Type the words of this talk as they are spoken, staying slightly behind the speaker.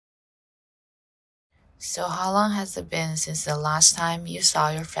So how long has it been since the last time you saw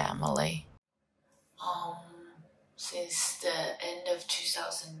your family? Um, since the end of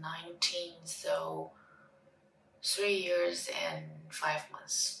 2019, so 3 years and 5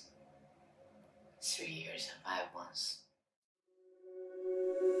 months. 3 years and 5 months.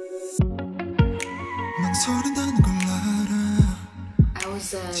 I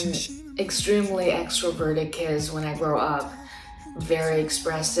was an extremely extroverted kid when I grew up. Very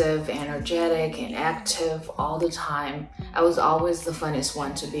expressive, energetic, and active all the time. I was always the funniest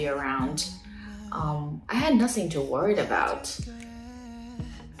one to be around. I had nothing to worry about.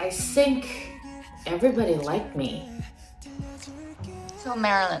 I think everybody liked me. So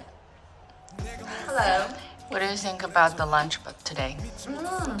Marilyn, Hello. what do you think about the lunch book today?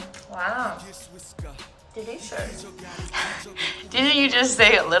 Wow. Delicious. Didn't you just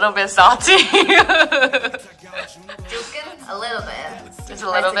say a little bit salty? Chicken? A little bit. Just a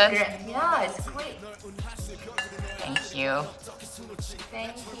little bit? Yeah, it's great. Thank you.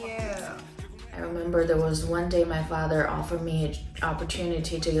 Thank you. I remember there was one day my father offered me an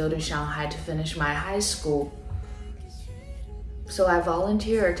opportunity to go to Shanghai to finish my high school. So I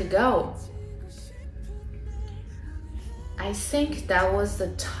volunteered to go. I think that was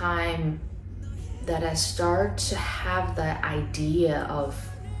the time that I started to have the idea of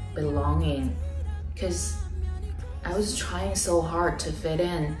belonging, because I was trying so hard to fit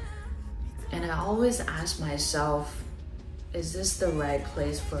in, and I always asked myself, is this the right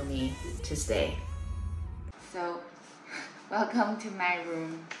place for me to stay? So, welcome to my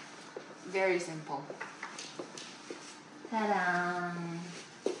room. Very simple. Ta-da!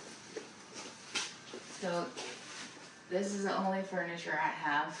 So, this is the only furniture I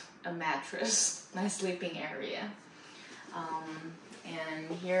have. A mattress, my sleeping area. And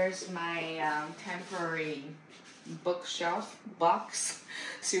here's my temporary bookshelf box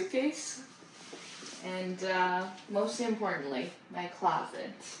suitcase. And most importantly, my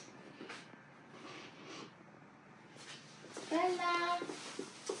closet.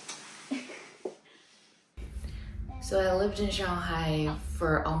 So I lived in Shanghai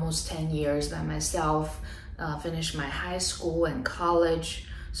for almost 10 years by myself, finished my high school and college.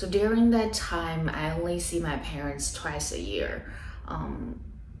 So during that time, I only see my parents twice a year.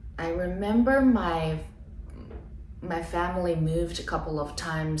 I remember my family moved a couple of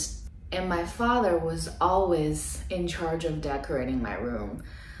times, and my father was always in charge of decorating my room.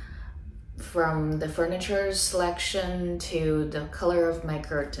 From the furniture selection to the color of my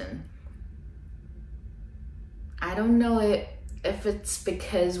curtain. I don't know if it's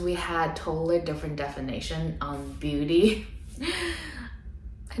because we had totally different definition on beauty.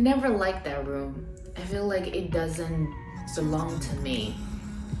 I never liked that room. I feel like it doesn't belong to me.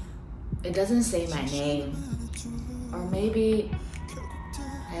 It doesn't say my name. Or maybe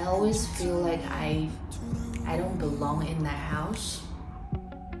I always feel like I don't belong in that house.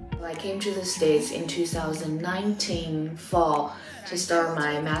 I came to the States in 2019 fall to start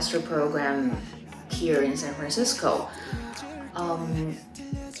my master program here in San Francisco.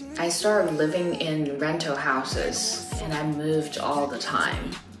 I started living in rental houses and I moved all the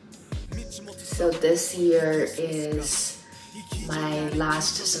time. So this year is my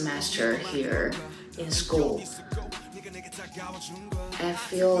last semester here in school. I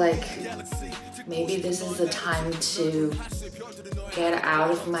feel like maybe this is the time to get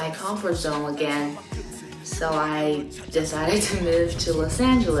out of my comfort zone again. So I decided to move to Los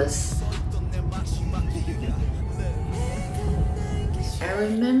Angeles. I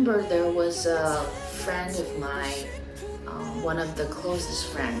remember there was a friend of mine, one of the closest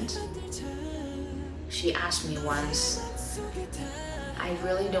friends. She asked me once, I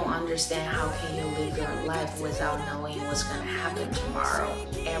really don't understand how can you live your life without knowing what's going to happen tomorrow,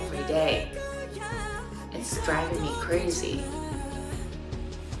 every day. It's driving me crazy.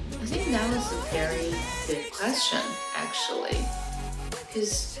 I think that was a very good question, actually.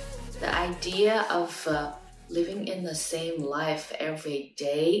 Because the idea of living in the same life every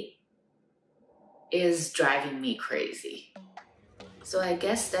day is driving me crazy. So I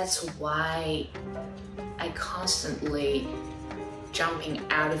guess that's why I constantly jumping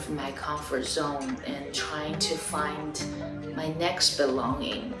out of my comfort zone and trying to find my next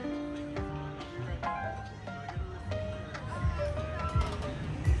belonging.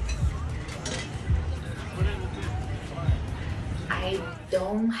 I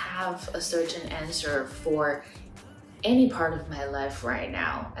don't have a certain answer for any part of my life right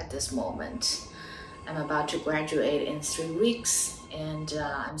now at this moment. I'm about to graduate in 3 weeks and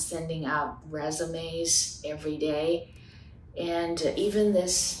I'm sending out resumes every day. And even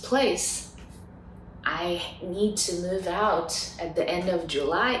this place, I need to move out at the end of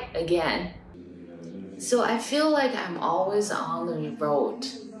July again. So I feel like I'm always on the road.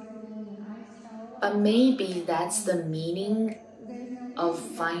 But maybe that's the meaning of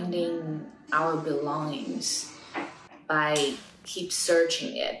finding our belongings by keep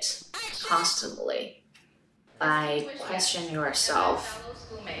searching it constantly, by questioning yourself,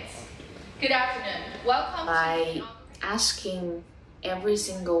 Good afternoon. Welcome by asking every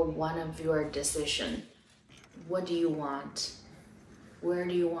single one of your decision, what do you want? Where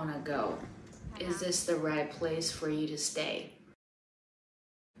do you want to go? Is this the right place for you to stay?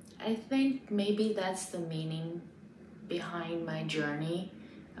 I think maybe that's the meaning behind my journey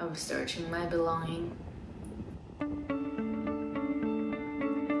of searching my belonging.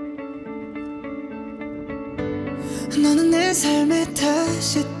 너는 내 삶에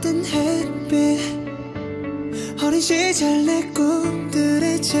다시 뜬 햇빛 어린 시절 내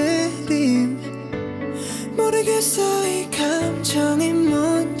꿈들의 재림 모르겠어 이 감정이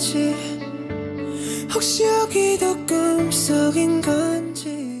뭔지 혹시 여기도 꿈속인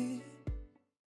건지